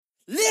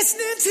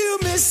Listening to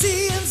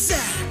Missy and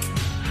Zach.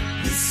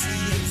 Missy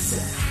and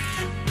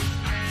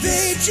Zach.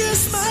 They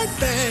just might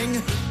bang.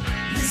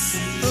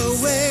 Missy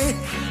away.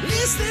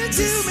 Listening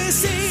to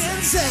Missy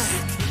and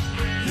Zach.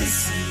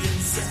 Missy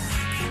and Zach.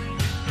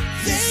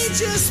 They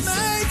just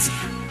might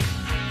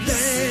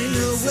bang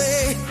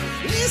away.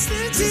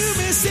 Listening to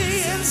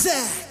Missy and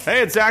Zach.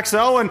 Hey, it's Zach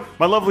Selwyn.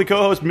 My lovely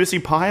co-host Missy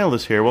Pyle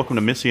is here. Welcome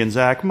to Missy and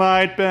Zach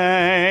Might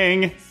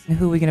Bang.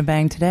 Who are we going to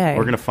bang today?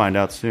 We're going to find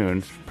out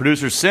soon.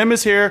 Producer Sim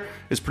is here.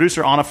 Is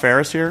producer Anna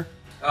Faris here?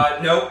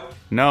 Nope.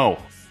 No.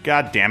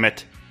 God damn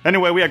it.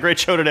 Anyway, we had a great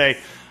show today.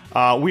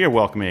 We are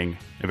welcoming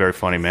a very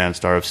funny man,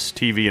 star of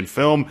TV and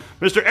film.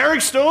 Mr.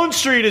 Eric Stone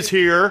Street is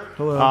here.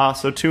 Hello.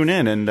 So tune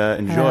in and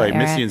enjoy Hello, Eric.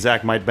 Missy and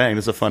Zach Might Bang.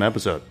 This is a fun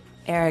episode.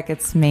 Eric,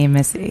 it's me,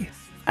 Missy.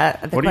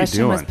 The What are you question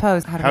doing? was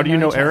posed. How do you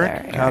know each other,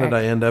 Eric? How did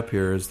I end up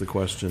here is the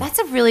question. That's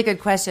a really good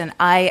question.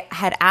 I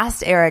had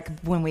asked Eric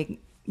when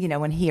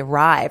he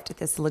arrived at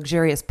this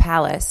luxurious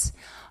palace,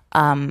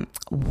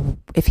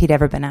 if he'd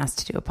ever been asked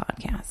to do a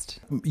podcast.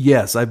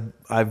 Yes,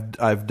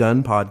 I've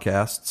done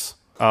podcasts.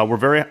 We're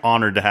very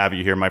honored to have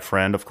you here, my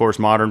friend. Of course,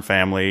 Modern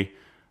Family.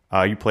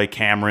 You play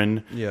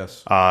Cameron.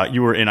 Yes.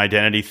 You were in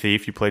Identity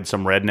Thief. You played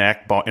some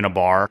redneck in a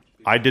bar.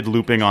 I did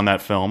looping on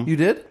that film. You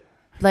did?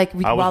 Like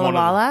I was Walla one of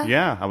Walla?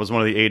 yeah, I was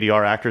one of the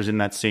ADR actors in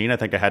that scene. I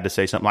think I had to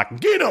say something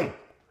like, get him!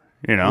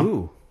 You know?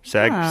 Ooh.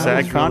 SAG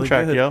That was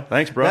contract, really good. yo.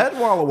 Thanks, bro. That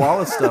Walla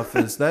Walla stuff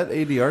that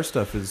ADR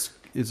stuff is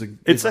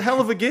It's a hell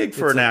of a gig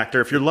for an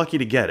actor if you're lucky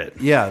to get it.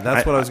 Yeah,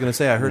 that's what I was going to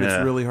say. I heard Yeah,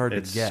 it's really hard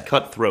it's to get.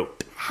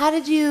 cutthroat. How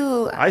did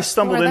you I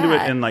stumbled score into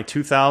that? it in like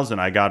 2000.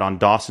 I got on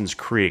Dawson's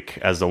Creek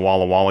as the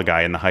Walla Walla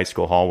guy in the high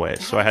school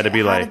hallways. So I had to be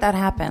How like, did that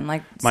happen?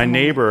 Like my someone-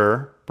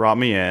 neighbor brought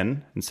me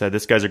in and said,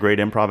 this guy's a great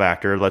improv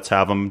actor. Let's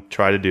have him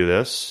try to do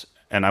this.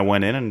 And I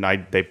went in and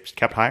they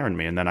kept hiring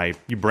me. And then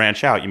you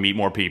branch out, you meet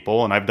more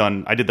people. And I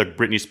did the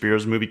Britney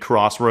Spears movie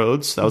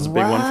Crossroads. That was a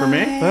big one for me.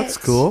 That's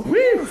cool.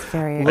 It's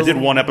very I did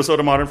one episode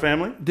of Modern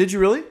Family. Did you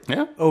really?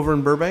 Yeah. Over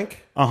in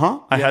Burbank? Uh-huh.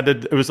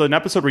 It was an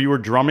episode where you were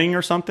drumming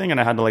or something, and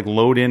I had to like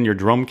load in your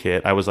drum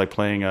kit. I was like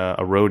playing a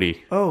roadie.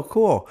 Oh,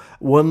 cool.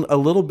 A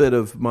little bit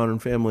of Modern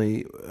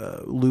Family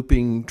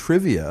looping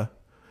trivia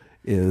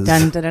is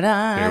Dun, dun, dun,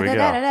 dun, There we dun,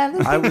 go. dun,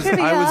 dun, dun,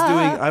 trivia.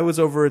 I was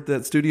over at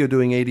that studio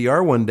doing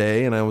ADR one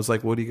day, and I was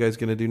like, what are you guys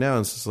going to do now?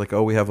 And it's just like,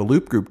 oh, we have a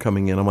loop group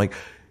coming in. I'm like,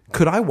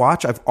 could I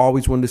watch? I've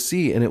always wanted to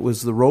see. And it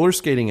was the roller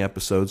skating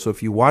episode. So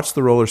if you watch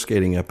the roller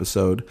skating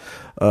episode,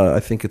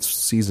 I think it's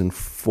season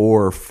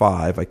 4 or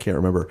 5. I can't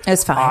remember.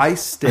 It's 5. I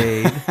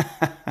stayed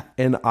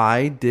and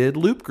I did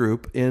loop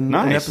group in an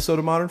Nice. episode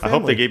of Modern I Family.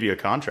 hope they gave you a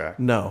contract.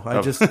 No,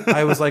 Oh.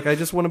 I was like, I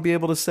just want to be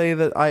able to say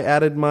that I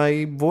added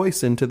my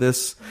voice into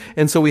this.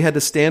 And so we had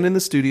to stand in the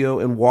studio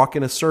and walk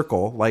in a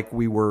circle like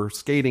we were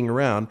skating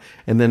around.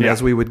 And then Yeah.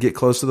 as we would get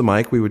close to the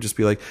mic, we would just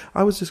be like,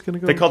 I was just going to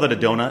go. They call that a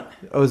donut.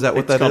 Oh, is that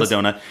what It's that called is? a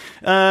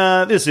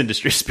donut. This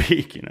industry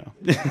speak, you know.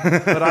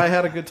 But I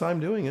had a good time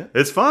doing it.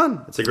 It's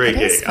fun. It's a great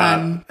It is gig.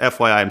 fun.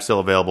 FYI, I'm still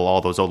available.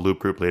 All those old loop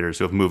group leaders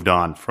who have moved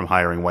on from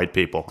hiring white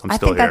people. I'm I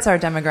still think here. that's our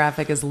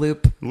demographic is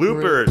loop.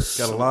 Loopers.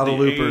 Got a lot of The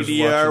loopers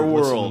ADR watching,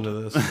 world.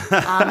 listening to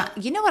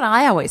this. You know what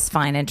I always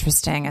find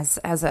interesting as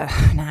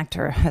an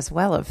actor as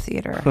well of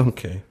theater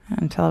Okay.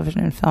 and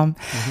television and film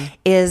Mm-hmm.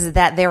 is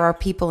that there are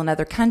people in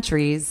other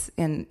countries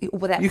that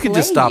You can play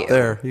just stop you.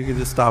 there. You can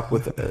just stop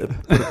with put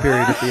a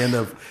period at the end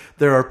of,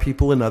 there are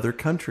people in other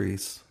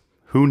countries.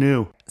 Who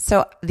knew?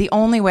 So the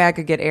only way I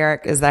could get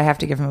Eric is that I have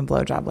to give him a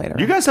blowjob later.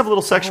 You guys have a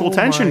little sexual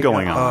tension my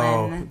going God.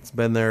 on. Oh, it's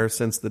been there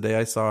since the day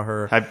I saw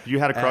her. Have you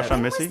had a crush on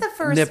When was Missy? the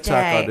first Nip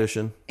Tuck day?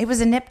 audition. It was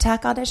a Nip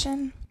Tuck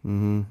audition?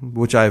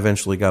 Which I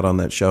eventually got on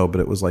that show,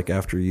 but it was like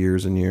after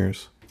years and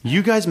years.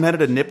 You guys met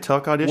at a Nip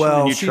Tuck audition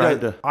Well, and you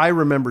tried to... I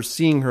remember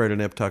seeing her at a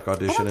Nip Tuck I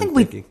audition don't and think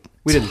we thinking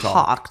we didn't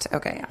talk. talked.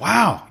 Okay.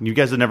 Wow. You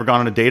guys have never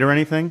gone on a date or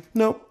anything?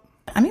 Nope.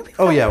 I mean, we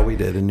Oh yeah, we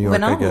did in New York.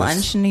 went I on guess.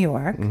 lunch in New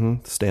York.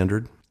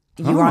 Standard.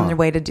 You were on your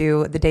way to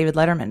do the David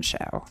Letterman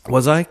show.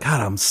 Was I?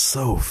 God, I'm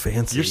so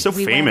fancy. You're so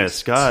We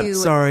famous. went God. to-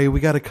 Sorry, we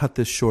got to cut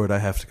this short. I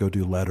have to go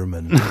do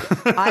Letterman.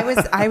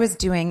 I was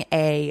doing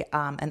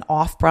an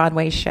off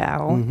Broadway show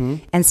Mm-hmm.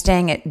 and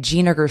staying at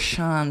Gina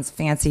Gershon's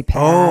fancy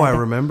pad. Oh, I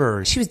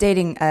remember. She was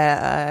dating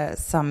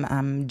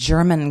some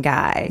German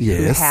guy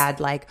Yes.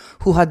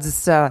 who had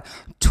this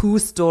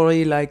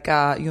 2-story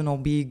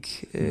big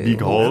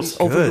Big holes.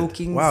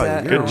 overlooking Wow,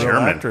 the, you're a real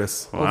German.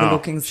 actress.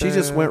 overlooking She the-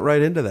 just went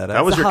right into that.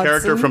 That was The your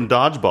character Hudson. from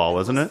Dodgeball,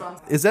 wasn't it?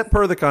 Is that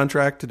per the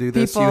contract to do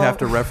this? People- You have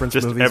to reference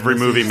Just movies. every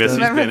movie Missy's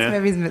done?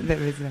 Missy's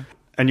been in.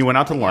 And you went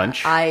out to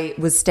lunch. I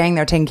was staying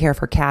there taking care of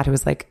her cat who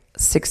was like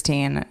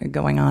 16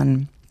 going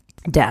on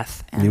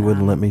death. And, You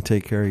wouldn't let me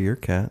take care of your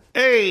cat.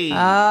 Hey. but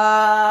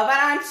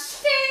I'm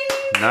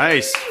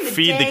Nice.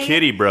 Feed the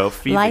kitty, bro.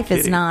 Feed Life the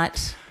kitty. is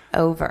not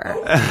over.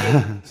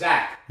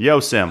 Zach, Yo,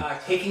 Sim.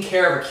 taking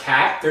care of a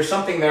cat, there's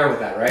something there with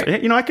that,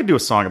 right? You know, I could do a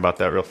song about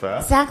that real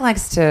fast. Zach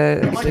likes to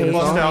I like to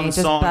bust out occasionally the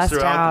just songs bust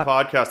throughout out.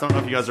 the podcast. I don't know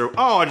if you guys are...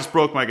 Oh, I just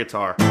broke my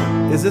guitar.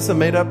 Is this a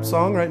made-up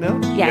song right now?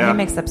 Yeah, Yeah. he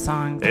makes up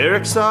songs.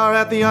 Eric saw her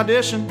at the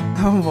audition.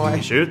 Oh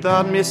boy. Sure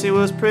thought Missy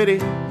was pretty.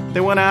 They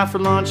went out for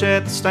lunch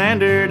at the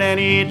Standard, and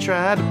he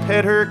tried to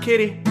pet her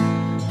kitty.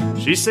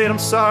 She said, I'm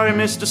sorry,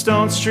 Mr.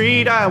 Stone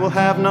Street, I will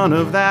have none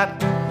of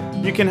that.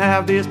 You can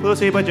have this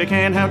pussy, but you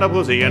can't have the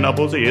pussy, and the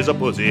pussy is a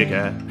pussy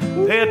cat.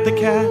 Pet the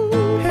cat,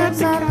 pet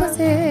the cat,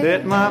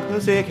 pet my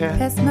pussy cat.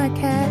 That's my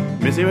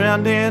cat. Missy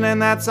round in,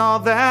 and that's all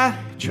that.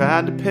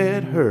 Tried to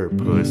pet her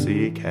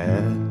pussy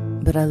cat.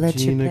 But I let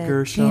Gina you pet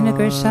Gershon. Gina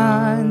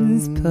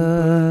Gershon's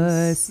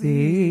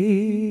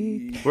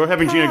pussy. We're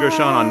having Gina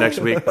Gershon on next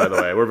week, by the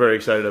way. We're very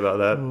excited about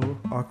that.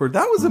 Awkward.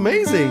 That was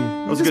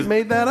amazing. was You just good.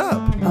 made that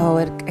up. Oh,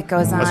 it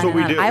goes on. That's what and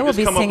we on. do. I We will just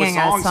be come up with singing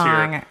a songs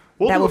song here.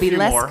 We'll that do will a be few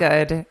less more.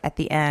 good at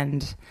the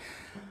end.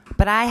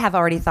 But I have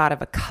already thought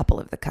of a couple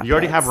of the couplets. You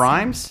already have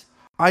rhymes?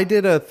 I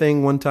did a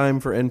thing one time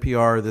for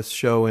NPR, this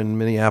show in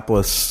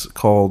Minneapolis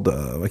called,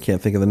 I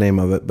can't think of the name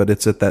of it, but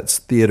it's at that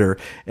theater.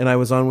 And I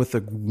was on with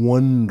a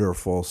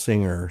wonderful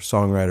singer,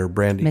 songwriter,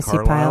 Brandy Missy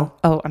Carlisle. Pyle.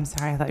 Oh, I'm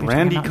sorry. I thought you were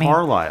Randy talking about me.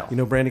 Carlisle. You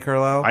know Brandy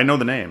Carlisle? I know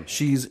the name.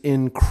 She's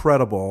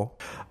incredible.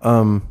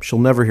 She'll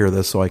never hear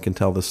this, so I can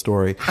tell this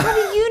story. How do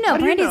you know?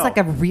 do you Brandy's know? like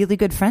a really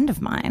good friend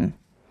of mine.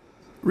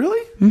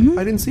 Really? Mm-hmm.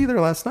 I didn't see her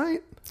last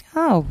night.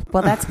 Oh,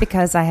 well, that's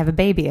because I have a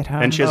baby at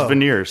home. And she has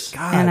veneers.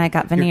 God, And I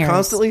got veneers. You're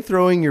constantly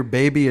throwing your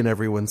baby in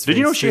everyone's face. Did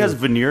you know she too. has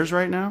veneers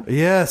right now?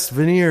 Yes,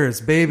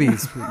 veneers,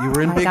 babies. You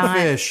were in I Big got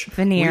Fish.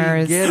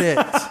 veneers. We get it.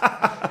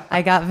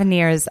 I got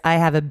veneers. I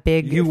have a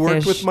big You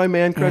worked fish with my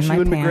man crush, in my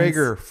Ewan pants.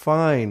 McGregor.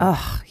 Fine.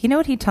 Ugh, you know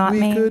what he taught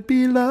we me? could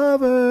be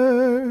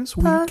lovers.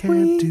 We But can't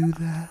we do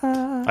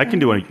that. I can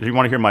do it. You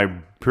want to hear my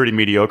pretty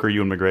mediocre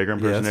Ewan McGregor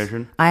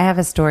impersonation? I have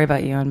a story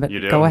about Ewan, but You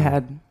do? go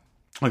ahead.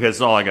 Okay,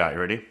 that's all I got. You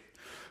ready?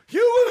 You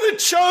were the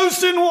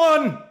chosen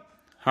one!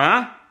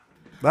 Huh?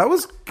 That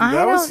was. I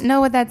That don't was. know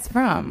what that's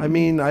from. I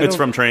mean, I It's don't,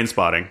 from Train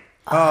Spotting.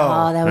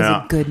 oh, that was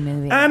yeah. a good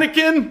movie.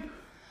 Anakin!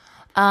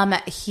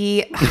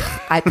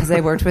 Because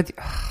I worked with.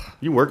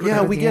 You worked with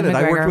Yeah, him? we Ewan get it.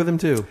 I worked McGregor. with him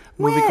too.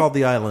 Movie When? called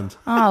The Island.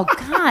 Oh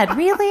God,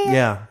 really?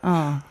 Yeah.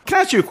 Oh. Can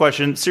I ask you a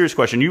question? Serious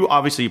question. You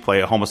obviously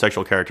play a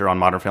homosexual character on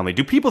Modern Family.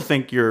 Do people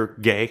think you're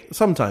gay?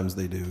 Sometimes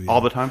they do. Yeah.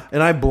 All the time?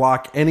 And I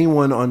block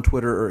anyone on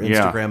Twitter or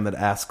Yeah. Instagram that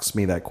asks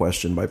me that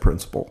question by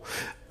principle.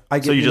 I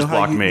get, So you just know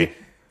how block me?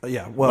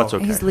 Yeah. Well, That's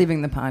okay. He's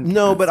leaving the podcast.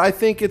 No, but I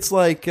think it's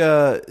like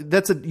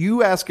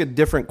you ask a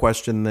different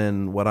question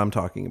than what I'm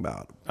talking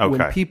about. Okay.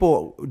 When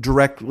people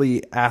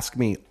directly ask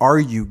me, "Are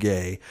you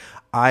gay?"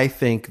 I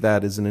think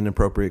that is an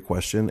inappropriate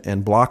question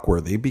and block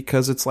worthy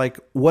because it's like,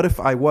 what if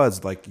I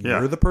was like, Yeah.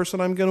 you're the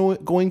person I'm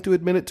going to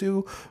admit it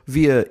to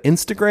via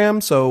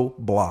Instagram? So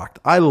blocked.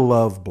 I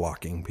love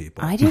blocking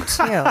people. I do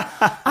too.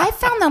 I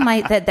found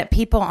though that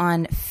people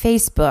on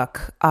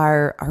Facebook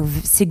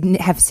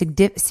have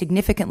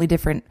significantly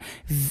different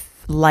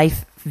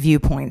life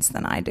viewpoints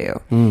than I do.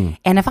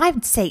 And if I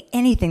say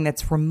anything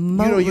that's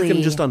remotely, you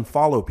can just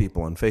unfollow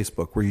people on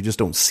Facebook where you just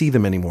don't see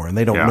them anymore and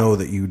they don't Yeah. know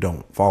that you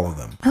don't follow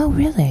them. oh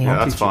really? Yeah,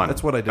 that's Teach you- fun.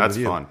 That's what I did That's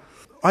with you. fun.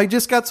 I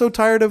just got so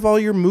tired of all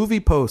your movie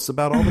posts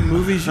about all the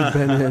movies you've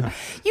been in.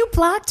 You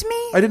blocked me?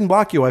 I didn't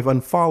block you. I've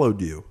unfollowed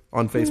you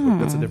on Facebook.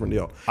 That's a different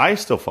deal. I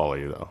still follow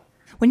you, though.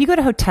 When you go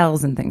to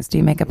hotels and things, do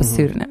you make up a Mm-hmm.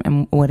 pseudonym?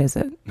 And what is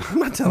it? I'm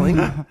not telling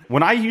you.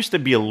 When I used to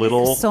be a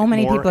little So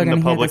many more people are in the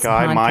gonna hear public this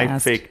eye, my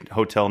podcast. fake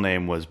hotel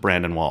name was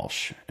Brandon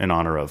Walsh in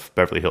honor of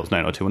Beverly Hills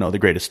 90210, the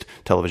greatest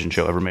television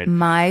show ever made.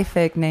 My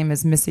fake name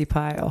is Missy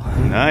Pyle.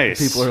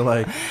 Nice. People are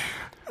like,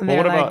 They're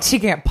what like, about- she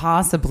can't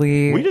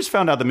possibly. We just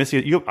found out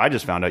that I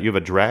just found out you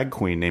have a drag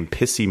queen named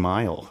Pissy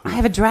Mile I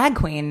have a drag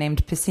queen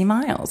named Pissy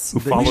Miles. who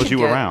follows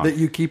you around. that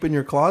you keep in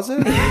your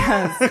closet?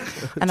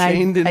 And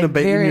Chained in, I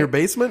in your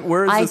basement?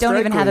 Where is I this don't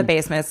drag even have a queen?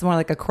 basement. It's more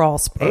like a crawl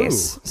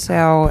space. Oh.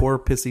 So Poor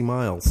Pissy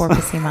Miles. poor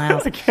Pissy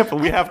Miles. Yeah, but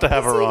we have to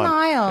have her Pissy on.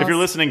 Miles. If you're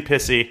listening,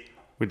 Pissy,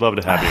 we'd love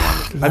to have you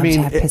on. I Love mean,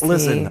 to have Pissy.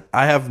 listen,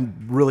 I have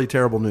really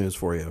terrible news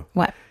for you.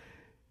 What?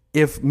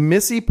 If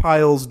Missy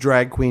Pyle's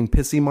drag queen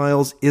Pissy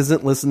Miles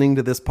isn't listening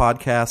to this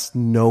podcast,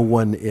 no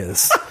one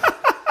is.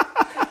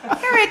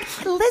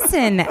 Eric,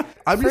 listen.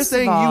 I'm just First of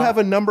saying all, you have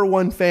a number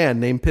one fan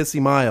named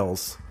Pissy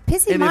Miles.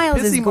 Pissy And if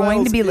Miles is Pissy going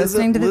Miles to be isn't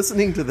listening to this.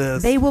 listening to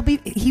this. They will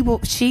be. He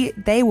will. She.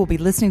 They will be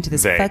listening to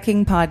this They.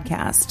 fucking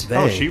podcast.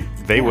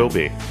 They will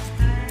be.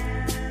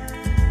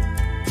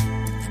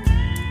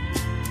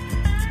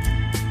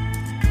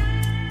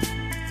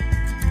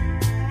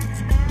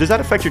 Does that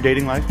affect your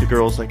dating life? Do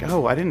girls like,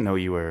 oh, I didn't know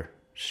you were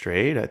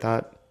straight. I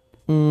thought.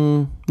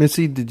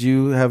 Missy, did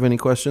you have any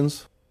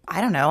questions?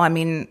 I don't know. I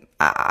mean,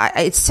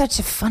 it's such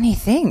a funny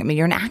thing. I mean,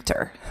 you're an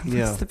actor.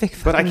 Yeah. That's the big.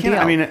 But I fucking can't.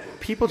 deal. I mean,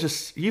 people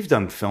just. You've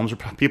done films.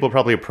 People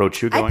probably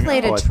approach you going. I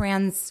played oh, a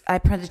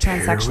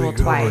transsexual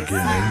twice.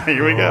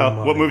 Here we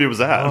go. What movie was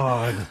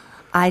that?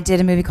 I did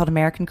a movie called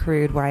American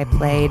Crude where I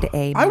played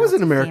a. I was in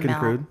male to American female.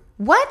 Crude.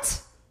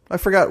 What? I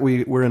forgot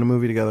we were in a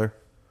movie together.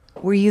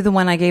 Were you the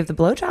one I gave the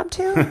blowjob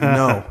to?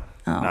 No.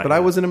 Not But I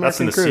yet. was in That's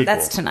American the Crude. sequel.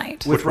 That's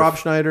tonight. With Rob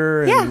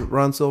Schneider and Yeah.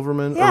 Ron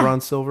Silverman. Yeah. Or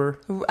Ron Silver.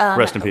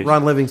 Rest in peace.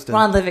 Ron Livingston.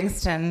 Ron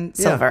Livingston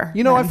Yeah. Silver.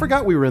 You know, I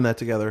forgot we were in that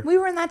together. We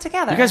were in that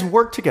together. You guys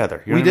worked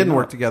together. You We don't didn't even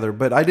work know. together,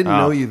 but I didn't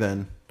know you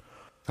then.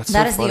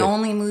 That is funny. the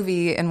only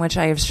movie in which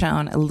I have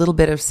shown a little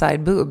bit of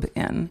side boob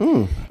in.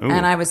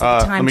 And I was at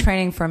the time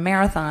training for a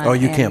marathon. Oh,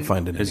 you and can't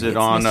find it. Is it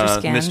on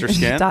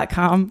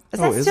MrSkin.com. Is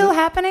that is still it?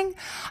 happening?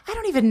 I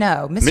don't even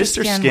know.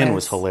 Mr. Skin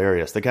was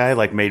hilarious. The guy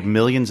like made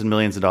millions and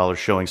millions of dollars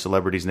showing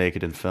celebrities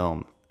naked in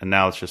film, and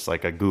now it's just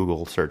like a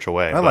Google search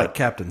away. I like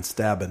Captain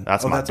Stabbin.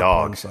 That's my a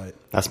dog. porn site.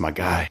 That's my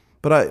guy.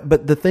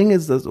 But the thing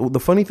is, the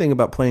funny thing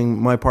about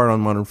playing my part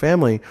on Modern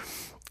Family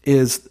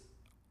is,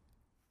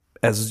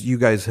 as you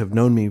guys have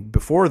known me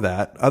before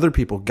that, other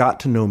people got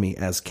to know me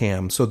as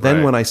Cam. So then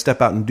Right. when I step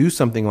out and do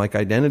something like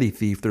Identity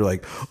Thief, they're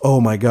like,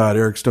 oh my God,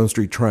 Eric Stone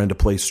Street trying to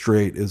play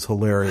straight is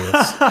hilarious.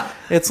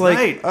 It's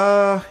like,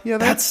 Right. yeah,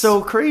 That's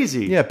so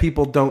crazy. yeah,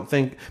 people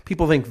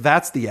think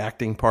that's the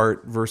acting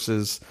part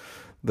versus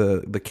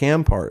the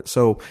Cam part.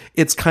 So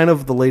it's kind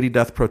of the lady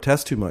death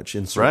protest too much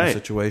in certain Right.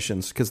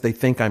 situations because they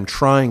think I'm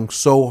trying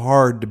so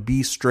hard to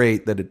be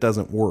straight that it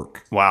doesn't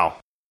work. Wow.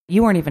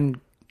 You weren't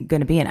even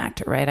going to be an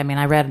actor, right? I mean,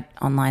 I read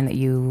online that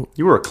you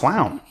were a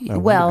clown. I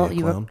well, wanted to be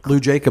you a were clown. Lou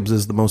Jacobs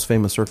is the most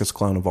famous circus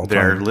clown of all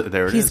time.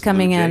 There it He's is.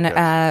 coming Lou in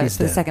Jacobs.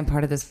 for the second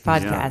part of this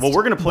podcast. Well,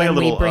 we're gonna play a when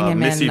we little, bring him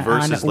Missy in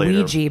versus on later.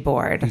 Ouija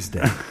board. He's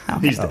dead.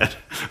 He's dead.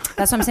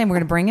 That's what I'm saying. We're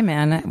going to bring him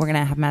in. We're going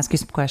to have him ask you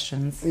some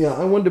questions. Yeah,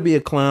 I wanted to be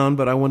a clown,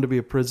 but I wanted to be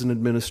a prison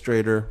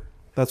administrator.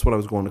 That's what I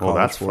was going to college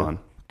Well, that's for. fun.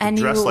 And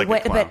Dress you, like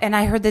a clown. and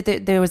I heard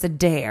that there was a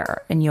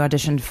dare, and you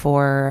auditioned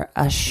for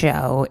a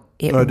show.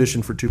 It I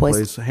auditioned for two was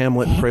plays,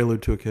 Hamlet and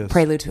Prelude to a Kiss.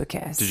 Prelude to a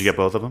Kiss. Did you get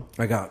both of them?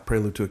 I got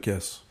Prelude to a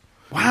Kiss.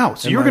 Wow.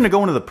 So you were going to go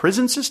into the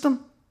prison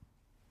system?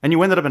 And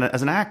you ended up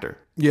as an actor.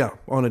 Yeah,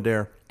 on a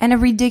dare. And a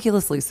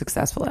ridiculously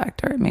successful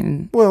actor. I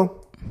mean,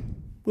 Well,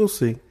 we'll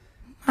see.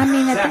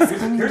 Zach,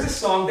 here's a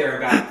song there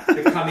about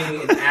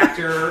becoming an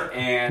actor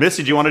and.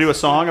 Missy, do you want to do a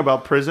song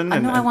about prison? I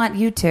know I want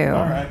you to.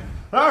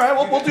 All right,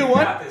 we'll do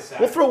one. got this, Zach.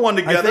 We'll throw one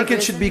together. I think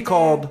it should be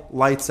called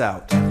Lights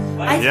Out.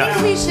 I Yeah.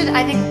 think we should.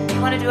 I think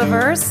you want to do a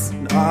verse.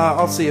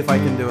 I'll see if I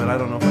can do it. I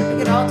don't know if I can.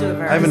 We could all do a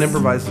verse. I haven't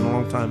improvised in a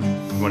long time.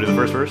 You want to do the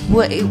first verse?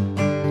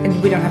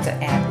 And we don't have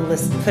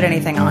to put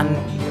anything on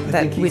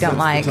that we don't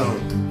like.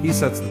 He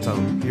sets the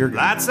tone. You're good.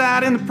 Lights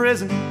out in the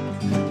prison.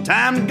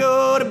 Time to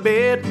go to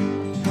bed.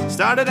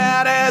 Started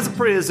out as a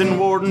prison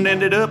warden,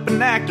 ended up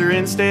an actor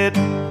instead.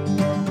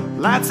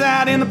 Lights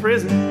out in the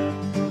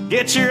prison.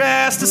 Get your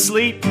ass to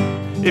sleep.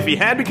 If he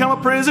had become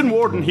a prison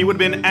warden, he would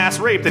have been ass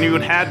raped and he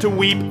would have had to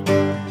weep.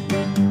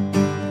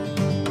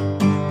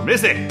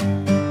 Missy.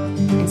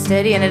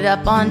 Instead, he ended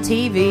up on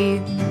TV,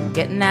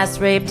 getting ass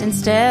raped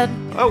instead.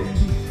 Oh,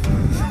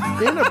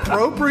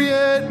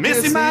 Inappropriate.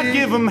 Missy might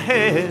give him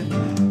head.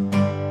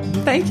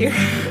 Thank you.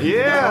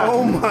 Yeah.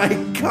 Oh my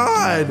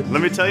God.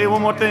 Let me tell you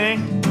one more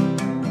thing.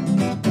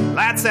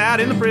 Lights out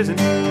in the prison.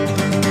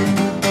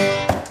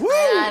 Woo!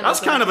 That's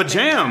kind of a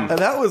jam.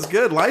 That was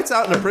good. Lights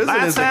Out in a Prison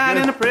Lights is a out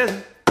good... in the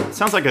prison.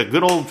 Sounds like a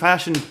good old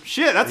fashioned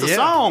shit. That's a Yeah.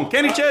 song.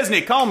 Kenny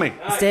Chesney, call me.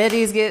 Instead,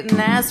 he's getting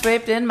ass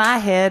raped in my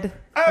head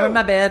or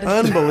my bed.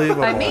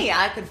 Unbelievable. By me,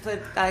 I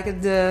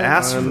could.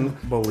 Ass.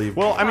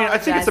 Unbelievable. Well, I mean, I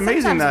think it's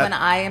amazing Sometimes when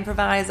that I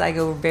improvise, I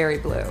go very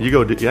blue. you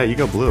go. Yeah, you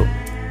go blue.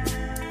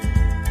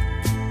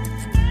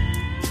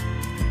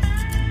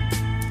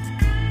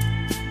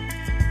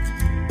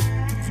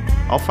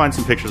 I'll find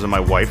some pictures of my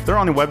wife. They're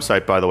on the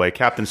website, by the way,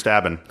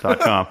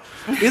 CaptainStabbin.com.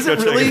 Is it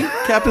Go check really it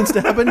Captain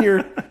Stabbin?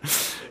 You're...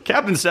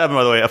 Captain Stabbin,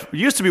 by the way,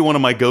 used to be one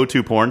of my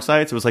go-to porn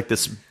sites. It was like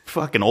this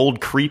fucking old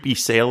creepy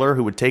sailor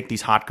who would take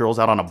these hot girls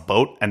out on a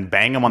boat and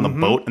bang them on the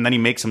boat, and then he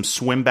makes them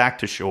swim back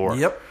to shore.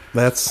 Yep.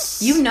 That's...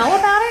 You know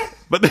about it?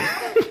 But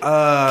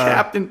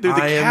Captain, dude,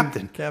 the I am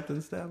captain.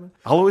 Captain Stabbin.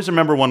 I'll always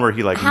remember one where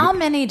he like How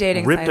many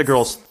dating ripped a sites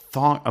girl's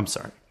thong. I'm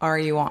sorry. are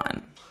you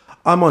on?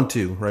 I'm on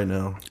 2 right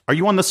now. Are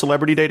you on the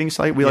celebrity dating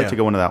site? We like Yeah. to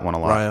go into that one a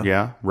lot. Raya.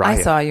 Yeah, Raya.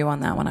 I saw you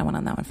on that one. I went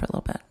on that one for a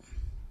little bit.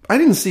 I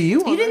didn't see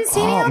you. You didn't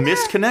see me on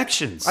Missed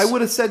connections. I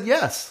would have said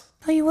yes.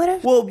 Oh, you would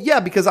have? Well,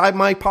 yeah, because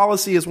my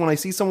policy is when I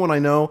see someone I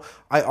know,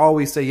 I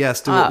always say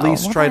yes to at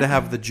least well, try to then-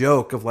 have the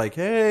joke of like,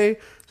 hey,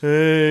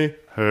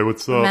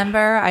 what's up?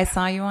 Remember, I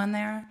saw you on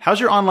there? How's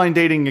your online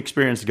dating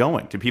experience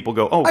going? Do people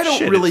go, oh, I don't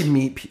shit, really it's-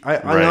 meet. I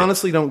Right.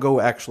 honestly don't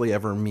go actually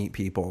ever meet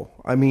people.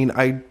 I mean,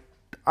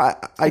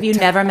 Have you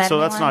never met So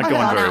that's anyone? not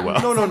going Gone very out well.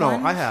 with No,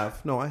 someone? I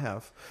have. No, I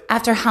have.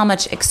 After how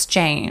much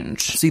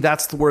exchange? See,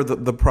 that's where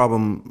the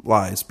problem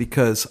lies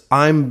because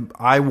I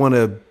want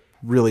to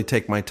really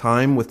take my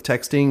time with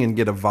texting and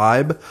get a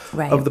vibe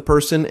Right. of the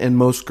person, and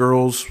most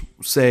girls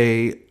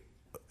say,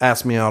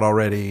 ask me out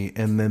already,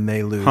 and then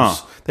they lose. Huh.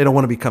 They don't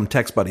want to become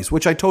text buddies,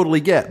 which I totally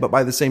get, but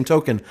by the same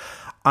token,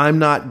 I'm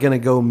not going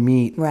to go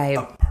meet Right.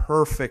 a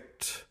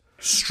perfect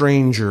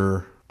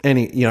stranger.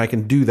 I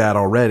can do that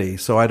already,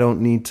 so I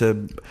don't need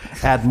to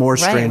add more we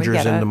strangers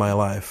get it. into my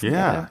life.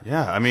 Yeah,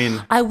 yeah. I mean,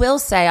 I will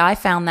say I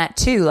found that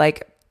too,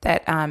 like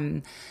that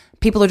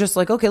people are just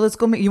like, okay, let's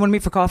go meet. You want to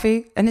meet for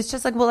coffee? And it's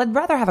just like, well, I'd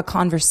rather have a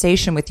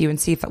conversation with you and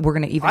see if we're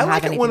going to even I have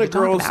like it anything when a to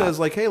talk girl about. says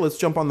like, "Hey, let's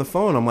jump on the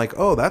phone." I'm like,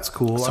 "Oh, that's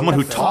cool." Someone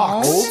who that.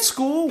 talks. Old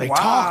school. They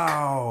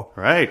wow.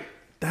 right.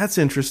 That's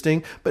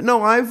interesting. But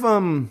no,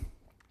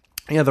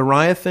 Yeah, the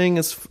Raya thing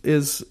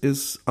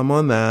is I'm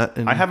on that.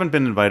 And I haven't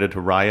been invited to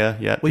Raya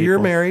yet. Well, you're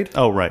people. married.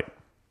 Oh, right.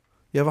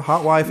 You have a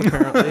hot wife,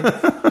 apparently.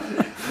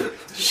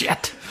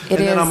 Shit. It And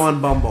then is. I'm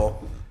on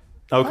Bumble.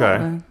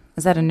 Okay.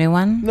 Is that a new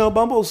one? No,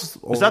 Bumble's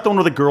old. Is that the one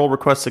where the girl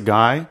requests a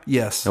guy?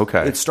 Yes.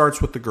 Okay. It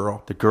starts with the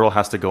girl. The girl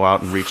has to go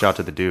out and reach out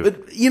to the dude.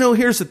 But,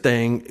 here's the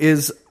thing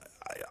is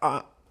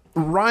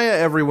Raya,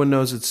 everyone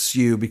knows it's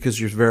you because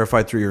you're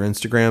verified through your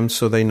Instagram,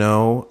 so they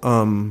know.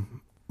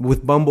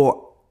 With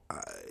Bumble,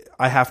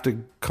 I have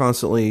to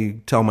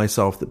constantly tell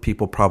myself that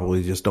people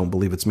probably just don't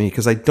believe it's me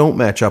because I don't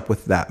match up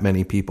with that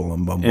many people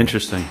on Bumble.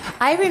 Interesting.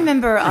 I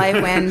remember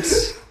I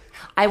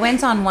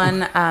went on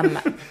one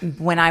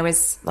when I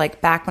was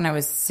back when I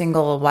was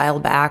single a while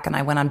back, and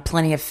I went on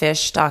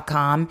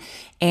plentyoffish.com,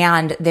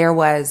 and there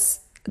was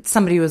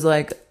somebody who was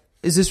like,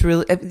 is this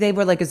really, they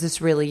were like, is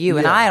this really you?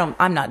 And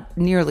I'm not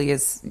nearly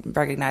as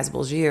recognizable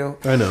as you.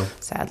 I know.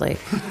 Sadly.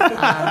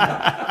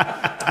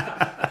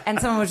 And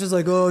someone was just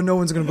like, oh, no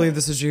one's going to believe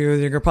this is you.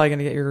 You're probably going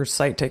to get your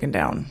site taken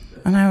down.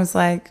 And I was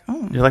like,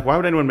 oh. You're like, why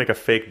would anyone make a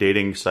fake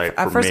dating site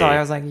for First me? of all, I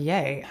was like,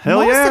 yay. Hell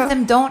Most yeah. of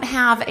them don't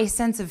have a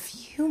sense of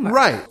humor.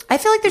 Right. I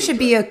feel like there should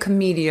be a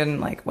comedian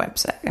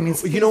website. I mean,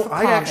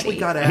 I actually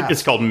got asked.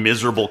 It's called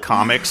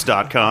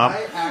miserablecomics.com.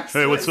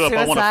 Hey, what's up?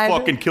 I want to Suicide?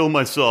 fucking kill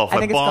myself. I I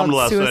think it's bombed called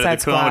last night at Suicide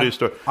the comedy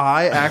Squad. store.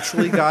 I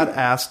actually got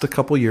asked a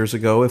couple years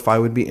ago if I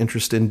would be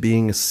interested in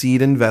being a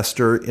seed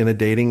investor in a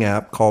dating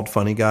app called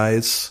Funny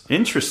Guys.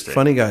 Interesting.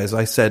 Funny Guys.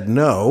 I said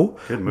no.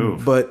 Good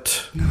move.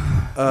 But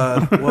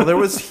well, there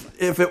was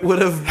if it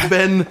would have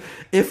been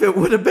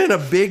a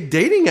big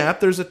dating app.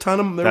 There's a ton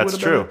of there That's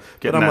would have been. true. But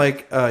Getting I'm that-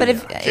 like, But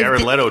if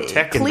Jared Leto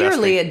tech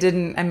clearly investing. it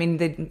didn't. I mean,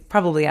 they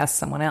probably asked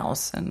someone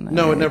else, and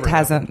No, it never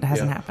hasn't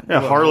happened. Yeah. happened.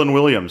 Yeah, Harlan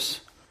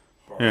Williams.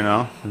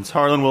 It's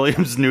Harlan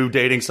Williams' new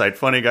dating site.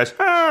 Funny Guys.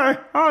 Hey,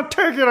 I'll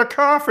take you to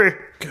coffee.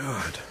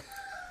 God.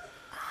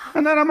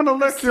 And then I'm going to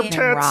lick your His tits.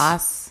 name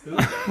Ross.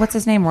 What's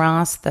his name?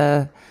 Ross,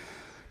 the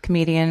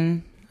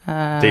comedian.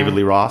 David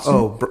Lee Ross.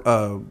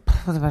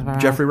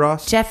 Jeffrey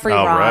Ross. Jeffrey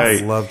Oh, Ross.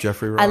 right. I love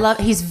Jeffrey Ross.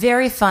 He's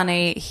very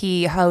funny.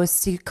 He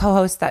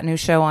co-hosts that new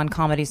show on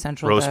Comedy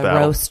Central, Roast the Battle.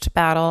 Roast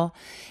Battle.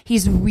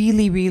 He's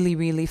really, really,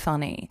 really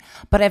funny.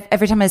 But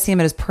every time I see him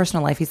in his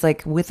personal life, he's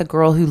like with a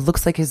girl who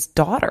looks like his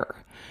daughter.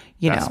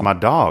 That's my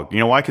dog. You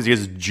know why? Because he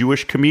has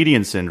Jewish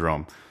comedian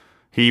syndrome.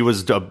 He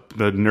was a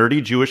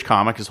nerdy Jewish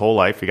comic his whole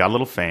life. He got a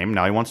little fame.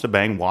 Now he wants to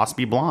bang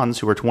waspy blondes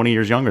who are 20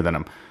 years younger than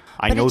him.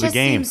 I But know it the just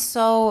game. seems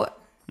so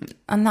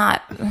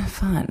not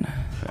fun.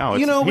 No,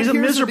 You know, he's a but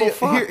here's the miserable deal.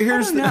 fuck.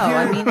 Here's No, the here-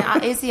 I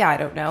mean, is he? I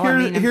don't know.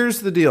 Here's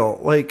the deal.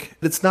 Like,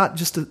 it's not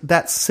just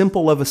that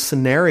simple of a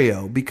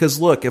scenario. Because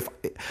look, if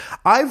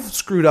I've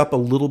screwed up a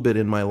little bit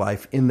in my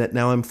life, in that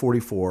now I'm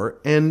 44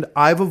 and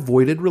I've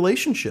avoided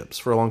relationships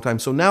for a long time.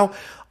 So now,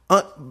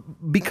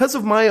 because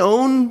of my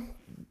own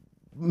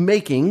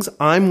makings,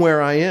 I'm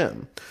where I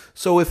am.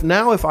 So if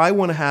I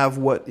want to have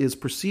what is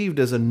perceived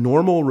as a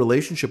normal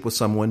relationship with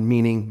someone,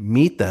 meaning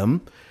meet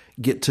them,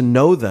 get to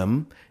know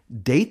them,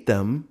 date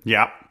them,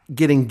 Yeah.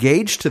 get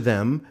engaged to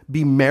them,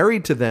 be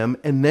married to them,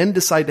 and then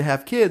decide to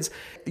have kids,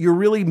 you're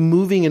really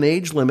moving an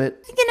age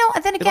limit.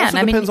 Then It again, also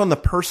I mean, depends on the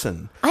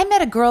person. I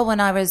met a girl when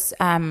I was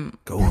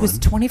who was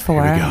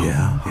 24.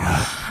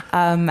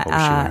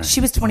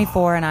 She was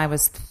 24 and I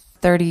was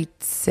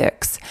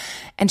 36,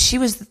 and she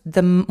was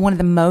one of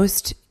the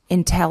most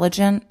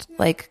intelligent,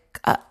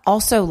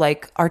 also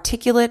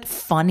articulate,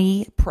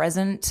 funny,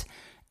 present,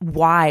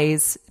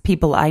 wise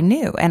people I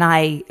knew.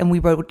 And we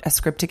wrote a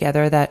script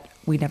together that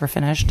we never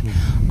finished.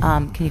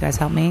 Can you guys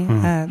help me?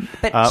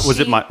 But Was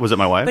it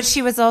my wife? But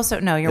she was also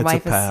your It's a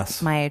wife pass.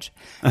 is my age.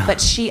 But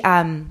she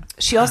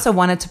also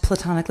wanted to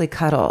platonically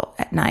cuddle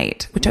at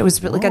night, which I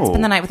was really got to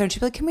spend the night with her. And she'd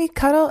be like, "Can we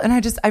cuddle?" And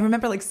I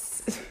remember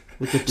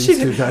Look at these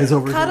two guys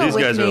over cuddle These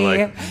with guys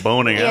are, me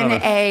boning in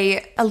out.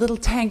 a little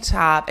tank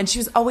top, and she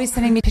was always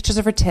sending me pictures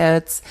of her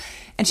tits.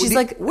 And she's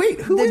like,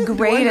 wait, who the is- do I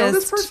greatest. know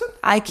this person?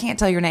 I can't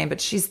tell your name, but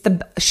she's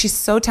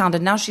so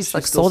talented. Now she's still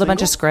sold a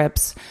bunch of single?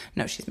 scripts.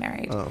 No, she's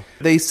married.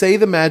 They say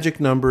the magic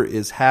number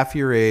is half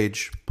your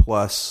age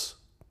plus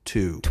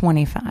 2.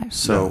 25.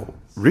 So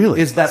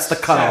Really? that's the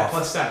cutoff?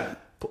 Plus 7.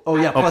 Oh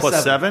yeah, Oh,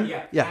 plus 7?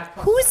 Yeah.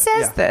 Who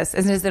says Yeah. this?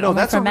 Is it No, only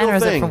that's for a men real or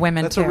is thing. it for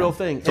women That's too? a real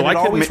thing. So And it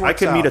always I works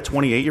could meet a out.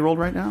 28-year-old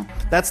right now?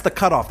 That's the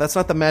cutoff. That's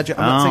not the magic.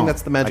 I'm not Oh. saying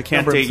that's the magic I can't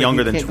number. I'm date saying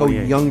younger you than can't 28.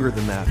 go younger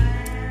than that.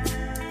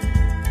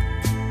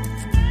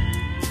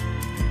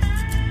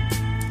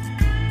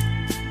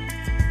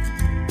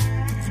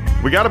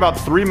 We got about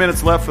 3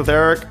 minutes left with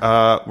Eric.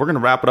 We're going to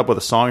wrap it up with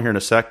a song here in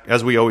a sec.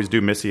 As we always do,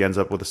 Missy ends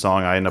up with a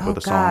song. I end up Oh, with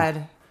a God.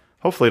 song.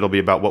 Hopefully it'll be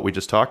about what we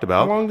just talked How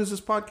about. long does this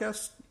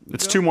podcast?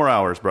 It's 2 more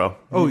hours, bro.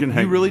 Oh, can you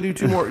hang- really do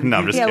 2 more? No,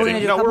 I'm just Yeah, we're kidding. gonna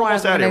do a No, couple we're more.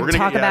 almost We're out of here. gonna We're going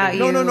talk to get out about of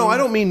you. here. No. I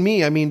don't mean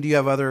me. I mean, do you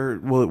have other?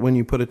 When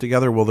you put it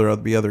together, will there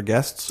be other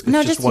guests? It's No,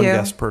 just just one you.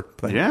 guest per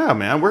thing. Yeah,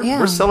 man. We're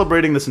Yeah.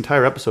 celebrating this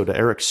entire episode to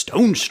Eric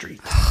Stone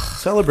Street.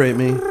 Celebrate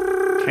me.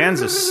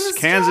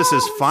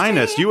 Kansas's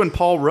finest. You and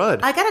Paul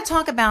Rudd. I got to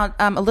talk about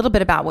a little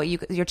bit about what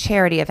your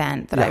charity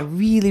event that I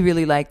really,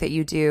 really like that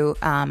you do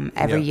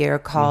every year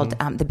called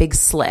the Big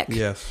Slick.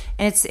 Yes.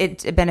 And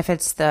it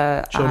benefits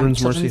the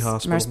Children's Mercy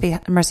Hospital.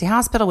 Mercy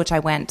Hospital, which I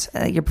went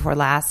year before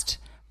last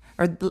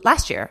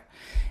year.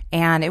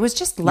 And it was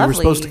just lovely. You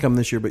were supposed to come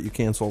this year, but you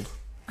canceled.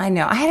 I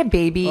know. I had a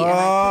baby. And I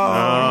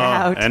couldn't get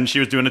it out. And she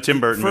was doing a Tim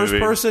Burton First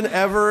movie. person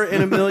ever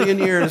in a million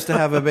years to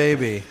have a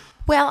baby.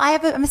 Well,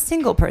 I'm a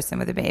single person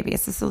with a baby.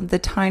 It's just the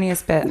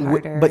tiniest bit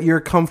harder. But you're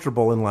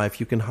comfortable in life.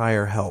 You can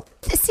hire help.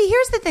 See,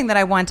 here's the thing that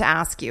I want to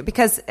ask you,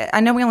 because I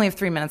know we only have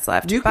 3 minutes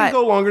left. You can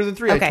go longer than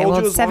 3. Okay, I told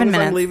well, you as 7 long as I'm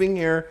minutes. leaving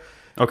here.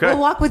 Okay. We'll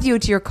walk with you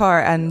to your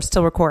car and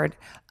still record.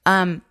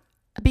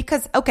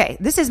 Because, okay,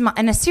 this is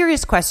a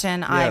serious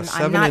question. I'm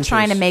 7 not inches.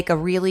 trying to make a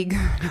really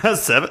good...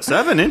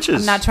 7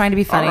 inches. I'm not trying to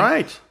be funny. All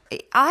right.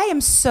 I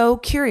am so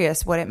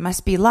curious what it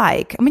must be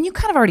like. I mean, you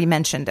kind of already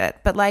mentioned it,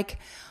 but like,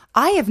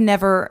 I have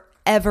never,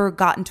 ever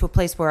gotten to a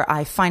place where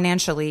I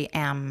financially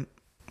am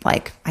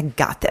like, I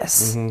got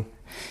this. Mm-hmm.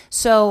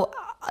 So,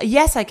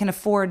 yes, I can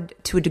afford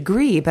to a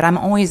degree, but I'm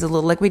always a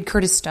little like, we had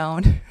Curtis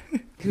Stone.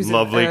 Who's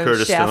Lovely a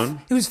Curtis chef,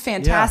 Stone. Who's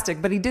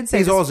fantastic, but he did say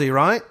He's this- Aussie,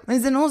 right?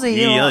 He's an Aussie.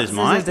 Yeah, he's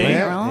mine.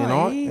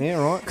 Yeah,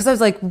 right. Because I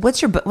was like,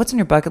 "What's on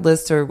your bucket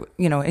list?" Or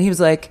and he was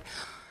like,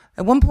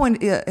 "At one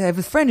point, I have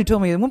a friend who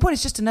told me at one point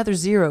it's just another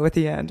zero at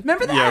the end."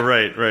 Remember that? Yeah,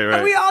 right.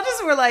 And we all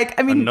just were like,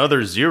 I mean,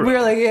 Another zero. We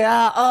were like,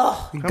 yeah,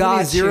 oh, How got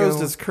many zeros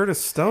you. does Curtis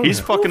Stone He's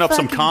have? fucking up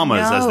some fucking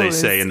commas, as they knows?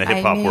 say in the I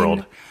hip hop mean,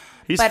 world.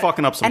 He's But-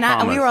 fucking up some and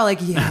commas. we were all like,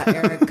 yeah,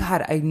 Eric,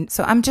 God.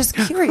 So I'm just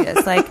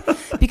curious, like,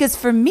 because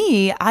for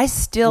me, I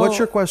still. What's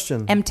your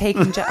question? Am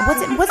taking.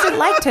 What's it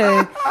like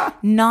to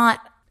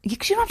not?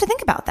 Because you don't have to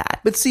think about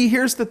that. But see,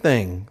 here's the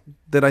thing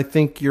that I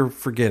think you're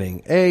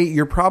forgetting.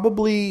 You're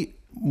probably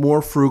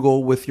more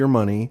frugal with your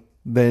money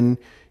than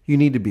you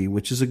need to be,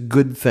 which is a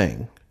good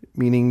thing.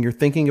 Meaning you're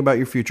thinking about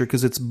your future,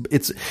 because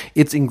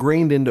it's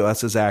ingrained into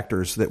us as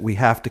actors that we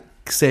have to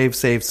save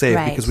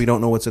Right. because we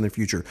don't know what's in the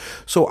future.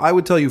 So I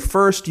would tell you,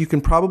 first, you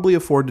can probably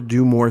afford to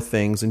do more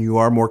things and you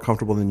are more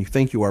comfortable than you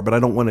think you are, but I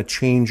don't want to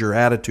change your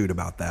attitude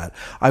about that.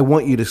 I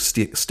want you to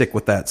stick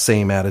with that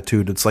same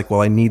attitude. It's like,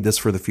 well, I need this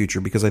for the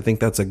future, because I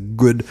think that's a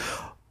good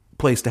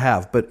place to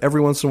have. But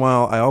every once in a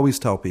while, I always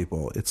tell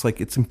people, it's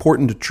like, it's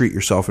important to treat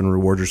yourself and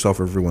reward yourself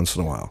every once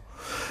in a while.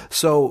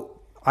 So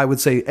I would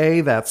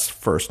say, that's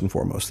first and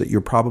foremost, that you're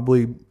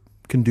probably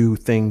can do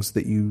things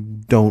that you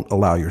don't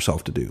allow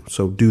yourself to do.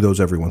 So do those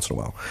every once in a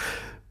while.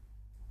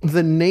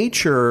 The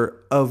nature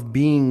of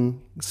being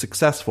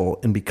successful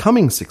and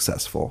becoming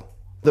successful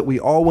that we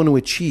all want to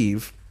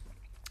achieve,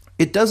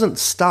 it doesn't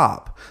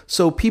stop.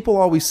 So people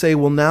always say,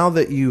 well, now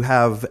that you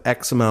have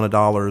X amount of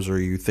dollars, or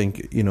you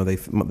think,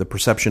 the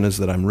perception is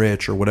that I'm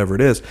rich or whatever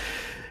it is,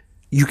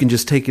 you can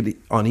just take it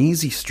on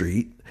easy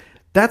street.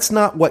 That's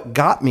not what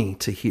got me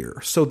to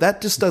here. So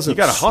that just doesn't You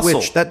gotta switch.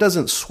 hustle. That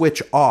doesn't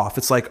switch off.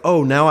 It's like,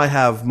 oh, now I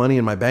have money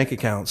in my bank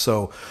account.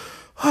 So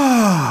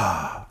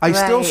I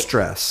still Right.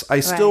 stress. I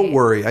still Right.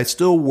 worry. I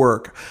still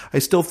work. I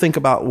still think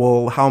about,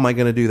 well, how am I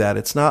going to do that?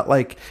 It's not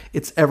like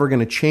it's ever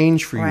going to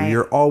change for you. Right.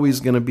 You're always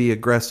going to be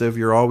aggressive.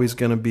 You're always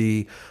going to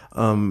be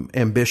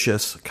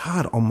ambitious.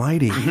 God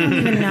almighty. I don't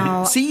even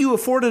know. See, you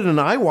afforded an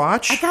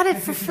iWatch. I got it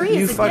for free.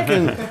 You as a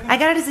fucking- gift. I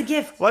got it as a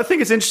gift. Well, I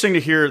think it's interesting to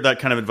hear that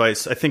kind of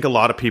advice. I think a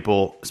lot of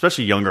people,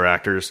 especially younger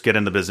actors, get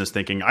in the business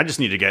thinking, I just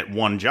need to get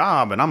one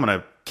job and I'm going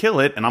to kill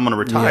it and I'm going to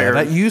retire.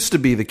 Yeah, that used to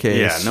be the case.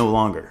 Yeah, no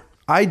longer.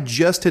 I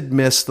just had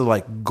missed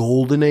the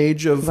golden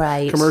age of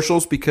Right.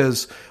 commercials,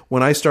 because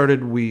when I started,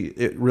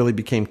 it really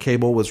became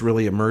cable was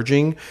really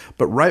emerging.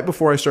 But right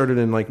before I started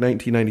in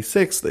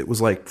 1996, it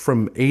was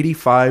from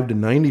 85 to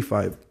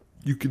 95.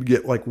 You could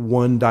get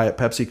one Diet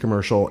Pepsi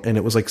commercial, and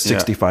it was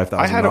 $65,000.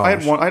 I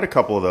had a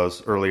couple of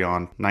those early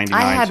on,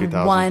 99, I had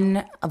 2000.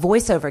 one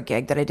voiceover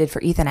gig that I did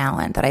for Ethan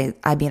Allen. That I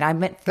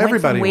went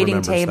Everybody from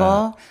waiting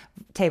remembers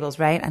tables,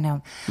 right? I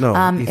know. No,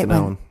 Ethan it went-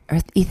 Allen.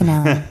 Ethan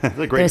Allen. It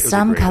was There's a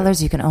some great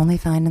colors you can only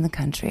find in the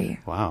country.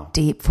 Wow.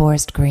 Deep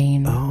forest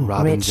green,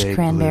 Robin rich Jade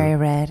cranberry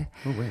blue. red,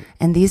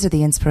 and these are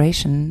the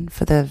inspiration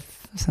for the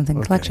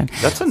something collection.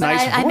 That's a But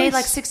nice I made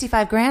voice.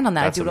 $65,000 on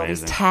that. That's I did all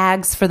these amazing.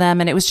 tags for them,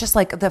 and it was just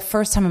the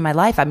first time in my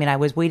life. I mean, I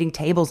was waiting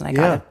tables, and I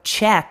got Yeah. a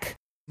check.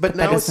 But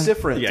that now it's doesn't-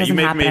 different. Yeah, you doesn't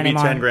make happen maybe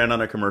anymore. 10 grand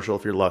on a commercial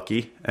if you're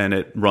lucky, and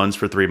it runs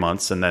for 3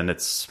 months, and then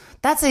it's.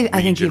 That's I think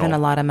Regional. even a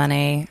lot of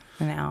money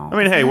now. I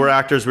mean, hey, we're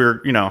actors.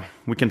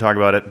 We can talk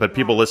about it, but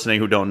people listening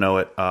who don't know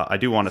it, I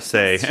do want to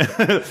say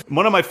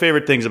one of my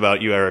favorite things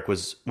about you, Eric,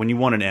 was when you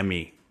won an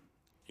Emmy.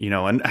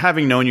 And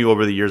having known you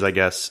over the years, I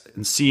guess,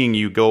 and seeing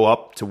you go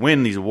up to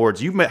win these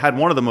awards, you had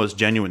one of the most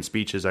genuine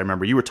speeches. I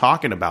remember you were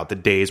talking about the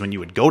days when you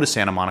would go to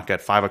Santa Monica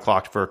at 5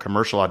 o'clock for a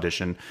commercial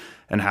audition,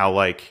 and how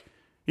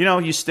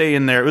you stay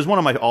in there. It was one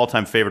of my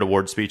all-time favorite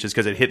award speeches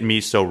because it hit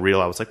me so real.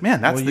 I was like, man,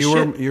 that's the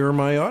shit. You were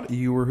my audience.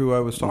 You were who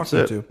I was talking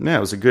That's to. it. Yeah, it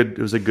was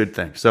a good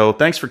thing. So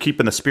thanks for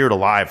keeping the spirit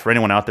alive. For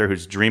anyone out there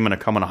who's dreaming of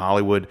coming to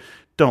Hollywood,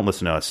 don't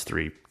listen to us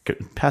three.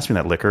 Pass me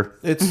that liquor.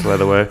 By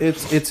the way,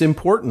 It's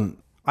important.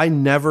 I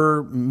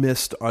never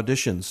missed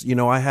auditions. You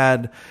know, I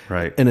had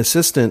Right. an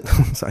assistant.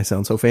 I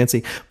sound so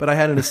fancy, but I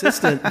had an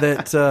assistant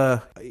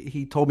that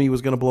he told me he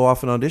was going to blow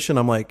off an audition.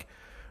 I'm like,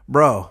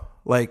 bro,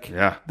 like,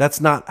 Yeah. that's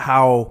not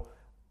how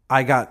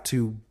I got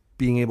to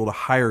being able to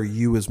hire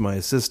you as my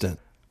assistant,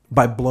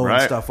 by blowing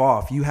Right. stuff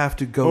off. You have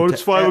to go. Oh, to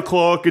it's 5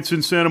 o'clock. It's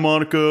in Santa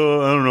Monica.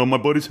 I don't know. My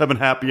buddy's having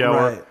happy hour.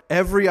 Right.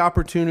 Every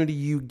opportunity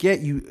you get,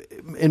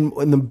 and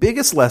the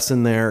biggest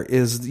lesson there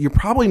is you're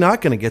probably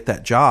not going to get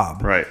that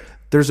job. Right.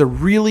 There's a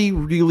really,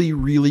 really,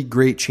 really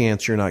great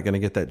chance you're not going to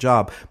get that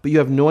job, but you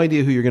have no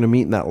idea who you're going to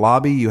meet in that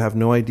lobby. You have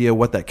no idea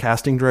what that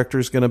casting director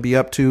is going to be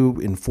up to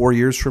in 4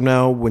 years from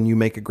now when you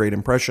make a great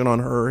impression on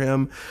her or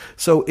him.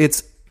 So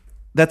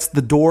that's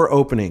the door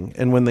opening.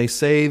 And when they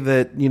say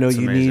that, you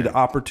amazing. need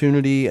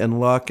opportunity and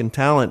luck and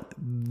talent,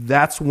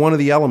 that's one of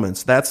the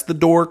elements. That's the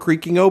door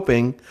creaking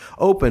open,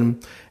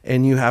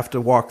 and you have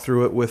to walk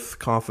through it with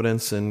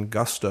confidence and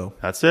gusto.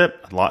 That's it.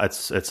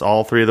 It's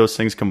all three of those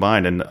things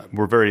combined, and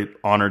we're very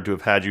honored to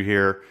have had you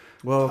here.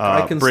 Well, I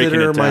breaking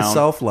consider it down.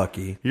 myself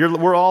lucky.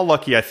 We're all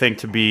lucky, I think,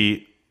 to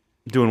be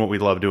doing what we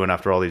love doing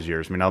after all these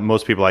years. I mean,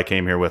 most people I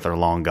came here with are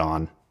long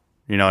gone.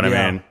 You know what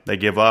Yeah. I mean? They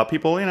give up.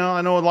 People,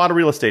 I know a lot of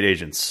real estate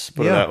agents,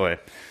 put it Yeah. that way.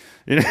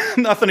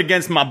 Nothing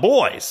against my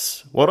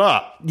boys. What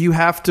up? You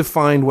have to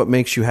find what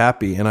makes you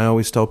happy. And I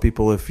always tell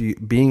people, if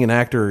being an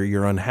actor,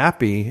 you're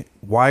unhappy,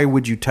 why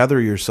would you tether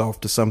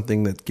yourself to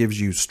something that gives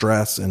you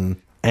stress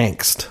and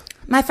angst?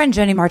 My friend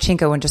Joni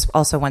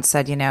Marchenko once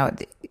said,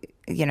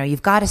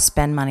 you've got to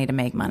spend money to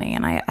make money.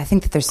 And I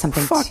think that there's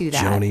something Fuck to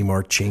that. Joni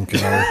Marchenko.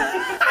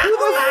 Who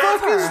the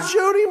fuck is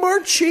Joni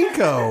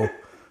Marchenko?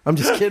 I'm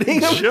just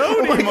kidding. Joni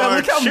Oh my God,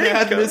 look how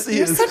mad Marchenko. Missy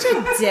You're is. such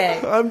a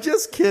dick. I'm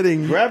just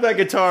kidding. Grab that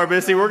guitar,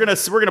 Missy. We're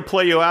gonna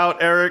play you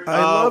out, Eric. I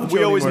love we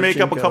Joni always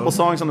make up a Marchenko. couple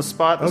songs on the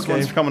spot. This Okay.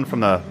 one's coming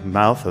from the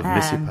mouth of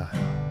Missy Pie.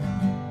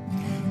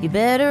 You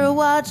better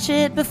watch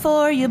it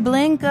before you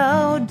blink,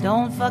 oh.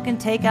 Don't fucking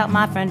take out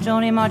my friend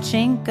Joni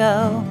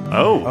Marchenko.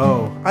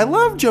 Oh, I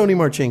love Joni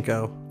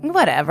Marchenko.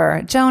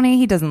 Whatever. Joni,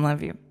 he doesn't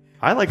love you.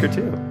 I like her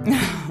too.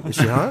 Is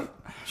she hot?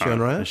 Is she on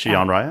Riot? Is she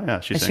on Raya? Yeah,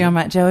 she's Is she on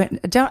my I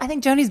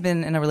think Joni's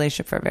been in a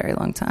relationship for a very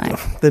long time.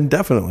 Then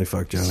definitely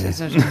fuck Joni.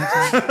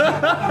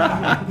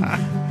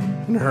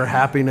 And her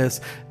happiness.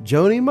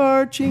 Joni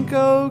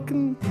Marchenko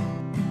can...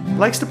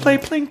 likes to play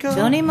Plinko.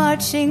 Joni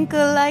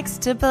Marchenko likes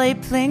to play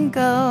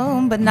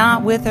Plinko, but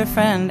not with her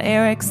friend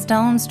Eric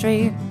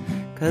Stonestreet,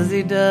 'cause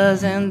he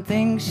doesn't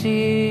think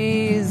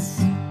she's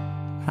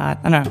hot.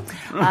 I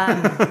don't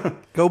know.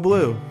 Go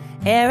blue.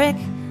 Eric,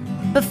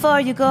 before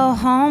you go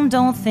home,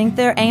 don't think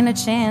there ain't a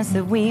chance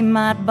that we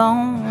might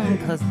bone.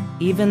 'Cause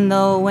even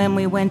though when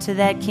we went to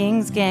that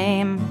Kings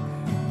game,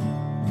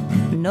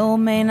 no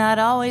may not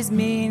always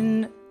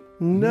mean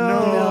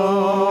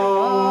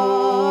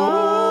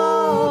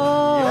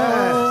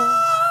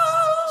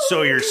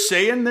So you're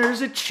saying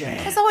there's a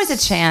chance? there's always a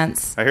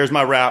chance. All right, here's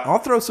my rap. I'll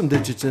throw some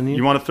digits in you.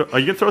 You want to? Are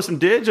you gonna throw some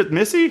dig at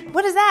Missy?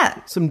 What is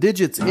that? some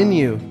digits in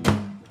you.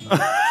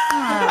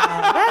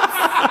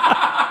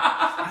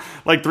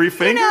 Like 3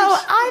 fingers?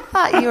 I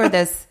thought you were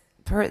this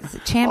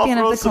champion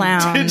I'll of the throw some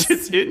clowns.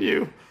 digits in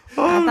you.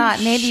 I thought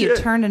maybe you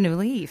turned a new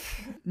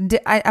leaf.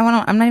 I'm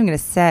not even going to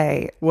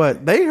say.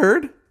 What? They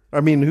heard?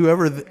 I mean,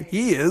 whoever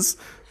he is.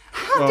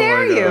 How dare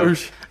my you?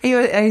 gosh.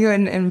 Are you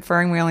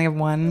inferring we only have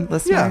one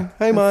listener? Yeah.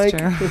 Hey, That's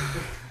Mike. true.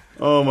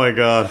 Oh my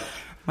god!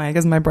 Mike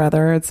is my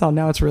brother.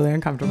 Now it's really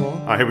uncomfortable.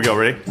 All right, here we go.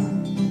 Ready?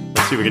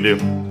 Let's see what we can do.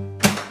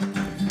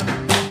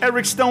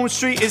 Eric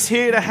Stonestreet is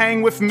here to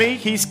hang with me.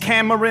 He's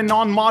Cameron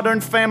on Modern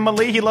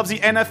Family. He loves the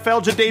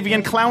NFL,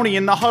 Jadeveon Clowney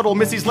in the huddle.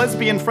 Missy's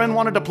lesbian friend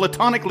wanted to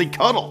platonically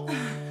cuddle.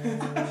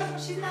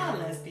 She's not a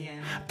lesbian.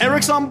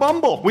 Eric's on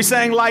Bumble. We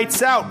sang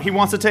Lights Out. He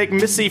wants to take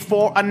Missy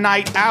for a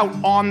night out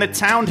on the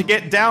town to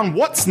get down.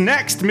 What's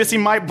next? Missy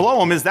might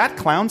blow him. Is that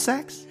clown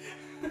sex?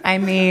 I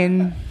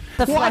mean,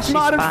 the Watch fleshy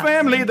Modern spot.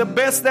 Family, the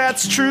best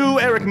that's true.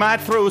 Eric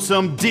might throw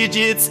some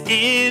digits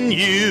in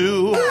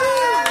you.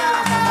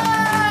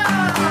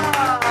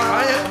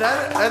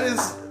 That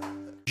is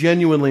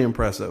genuinely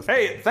impressive.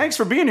 Hey, thanks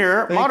for being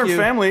here. Thank Modern you.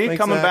 Family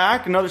Thanks, coming Zach.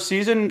 back, another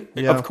season.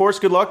 Yeah. Of course,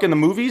 good luck in the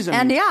movies.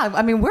 And yeah,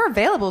 I mean, we're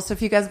available. So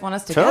if you guys want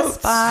us to Totes. guest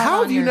spot, How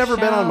on have you your never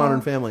been on show- Modern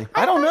Family?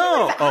 I don't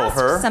know. I've Oh, asked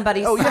her?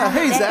 Somebody. Oh, yeah.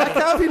 Hey, Zach,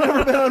 how have you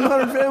never been on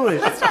Modern Family?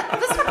 Let's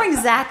not bring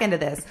Zach into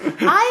this.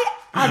 I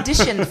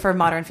auditioned for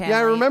Modern Family. Yeah,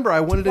 I remember.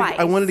 I wanted twice.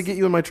 to get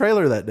you in my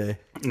trailer that day.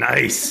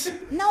 Nice.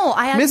 No,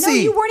 Missy. No,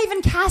 you weren't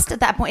even cast at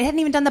that point. It hadn't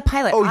even done the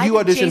pilot. Oh, I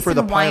you did auditioned for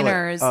the Jason pilot.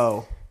 Weiner's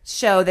Oh.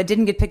 show that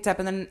didn't get picked up,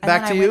 and then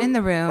Back I to went You? in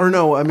the room. Or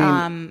no, I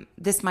mean-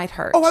 This Might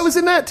Hurt. Oh, I was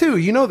in that too.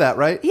 You know that,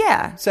 right?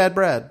 Yeah. Sad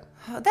Brad.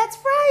 Oh, that's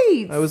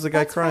right. I was the guy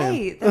That's crying.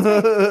 right. That's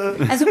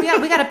right. And so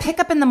we got a pick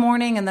up in the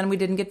morning, and then we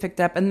didn't get picked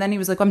up. And then he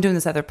was like, well, "I'm doing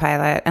this other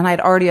pilot," and I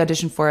had already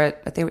auditioned for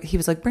it. But he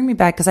was like, "Bring me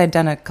back," because I had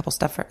done a couple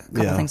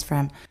Yeah. things for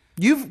him.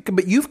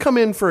 You've come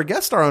in for a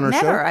guest star on our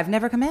Never. show. I've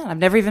never come in. I've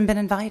never even been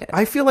invited.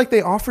 I feel like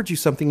they offered you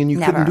something and you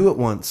Never. couldn't do it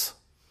once.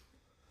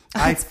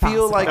 I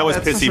feel like That was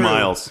that's Pissy true.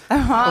 Miles.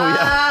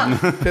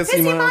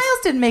 Pissy Miles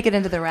didn't make it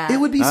into the rap. It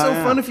would be so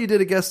yeah. fun if you did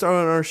a guest star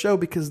on our show,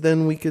 because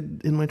then we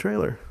could, in my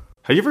trailer.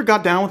 Have you ever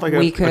got down with like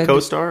We a could.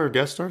 co-star or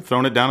guest star,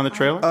 thrown it down in the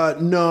trailer?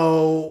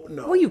 No.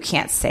 Well, you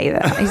can't say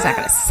that. He's not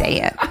going to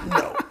say it.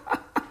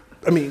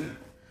 I mean,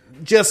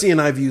 Jesse and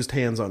I've used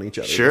hands on each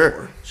other. Sure,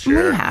 before. We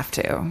sure. have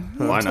to.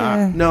 Why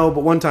not? No,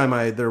 but one time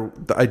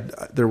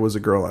there was a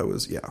girl I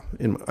was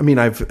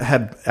I've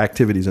had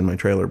activities in my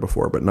trailer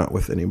before, but not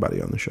with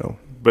anybody on the show.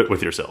 But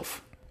with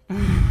yourself.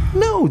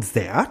 No,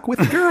 Zach, with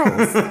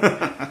girls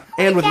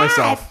and with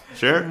myself.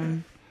 Sure.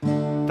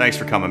 Thanks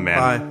for coming, man.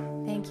 Bye.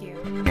 Thank you.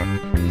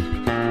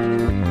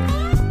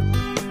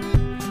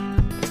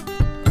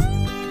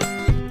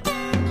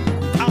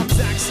 I'm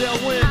Zach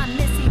Selwyn. I'm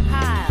Missy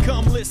Pyle.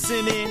 Come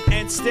listen in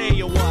and stay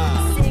a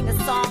while. Sing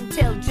a song,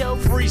 tell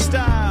jokes.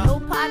 Freestyle. No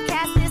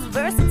podcast is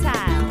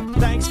versatile.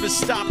 Thanks for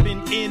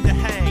stopping in to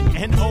hang.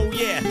 And oh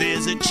yeah,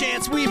 there's a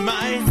chance we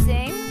might.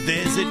 Sing.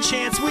 There's a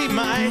chance we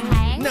might.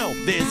 Hang. No,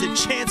 there's a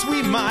chance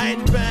we might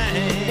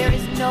bang. There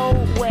is no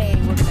way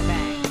we're gonna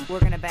bang. We're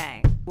gonna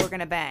bang. We're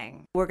gonna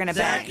bang. We're gonna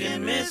bang. Zach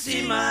and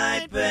Missy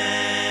might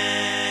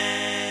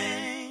bang.